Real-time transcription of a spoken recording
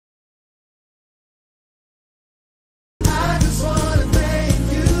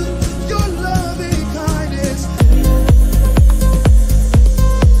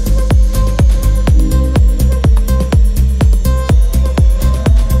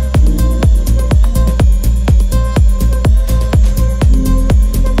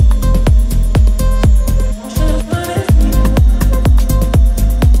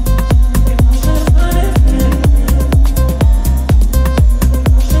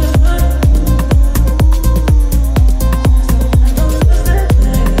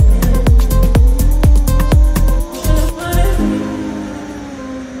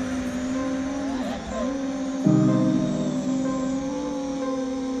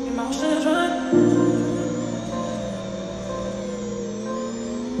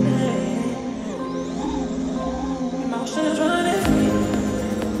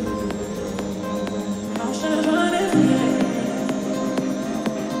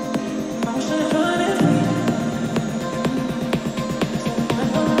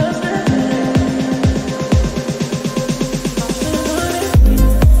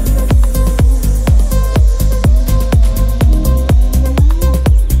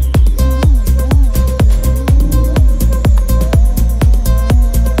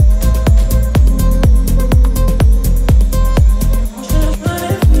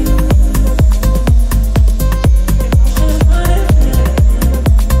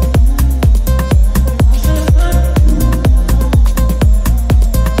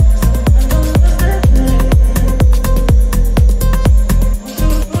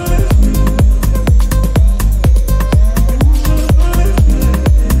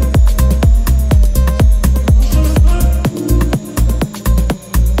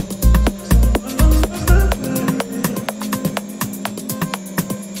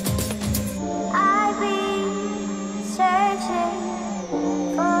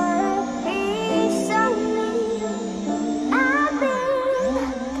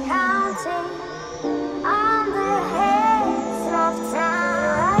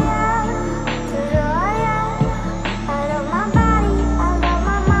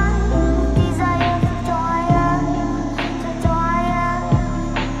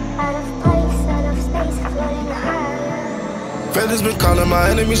haters been calling, my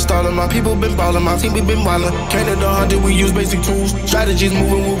enemies stalling, my people been ballin', my team we been wildin'. Came to the 100, we use basic tools. Strategies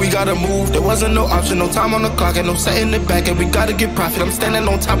moving where we gotta move. There wasn't no option, no time on the clock, and no setting it back, and we gotta get profit. I'm standing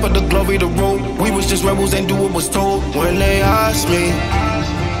on top of the glory, the road. We was just rebels, ain't do what was told. When they asked me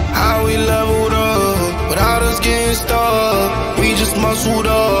how we leveled up, without us getting stuck, we just muscled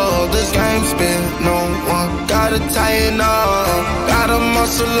up. This game spin, no one gotta tighten up, gotta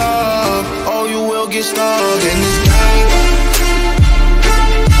muscle up, or you will get stuck in this game.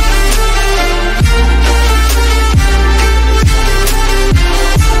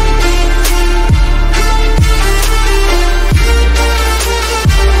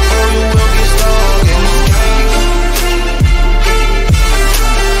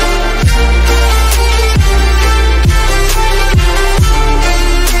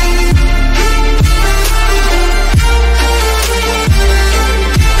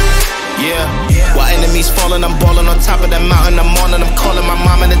 Falling, I'm balling on top of that mountain. I'm on and I'm calling my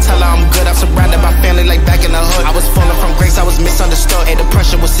mama to tell her I'm good. I'm surrounded by family like back in the hood. I was falling from grace, I was misunderstood. Hey, the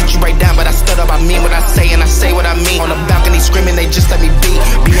pressure will sit you right down, but I stood up. I mean what I say and I say what I mean. On the balcony screaming, they just let me be.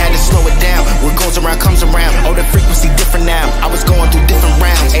 We had to slow it down. What goes around comes around. Oh, the frequency different now. I was going through different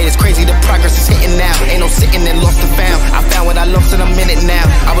rounds. Hey, it's crazy, the progress is hitting now. Ain't no sitting and lost and found. I found what I lost in a minute now.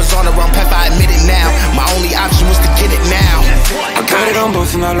 I was on the wrong path, I admit it now. My only option was to get it now. I got it on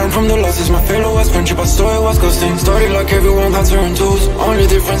both and I learned from the losses. My failure was friendship, I saw it was ghosting. Started like everyone had certain tools. Only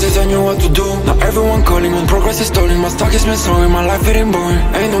difference is I knew what to do. Now everyone calling when progress is stolen. My stock is been soaring, my life it ain't boring.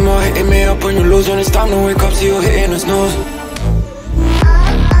 Ain't no more hitting me up when you lose. When it's time to wake up, see you hitting the snooze.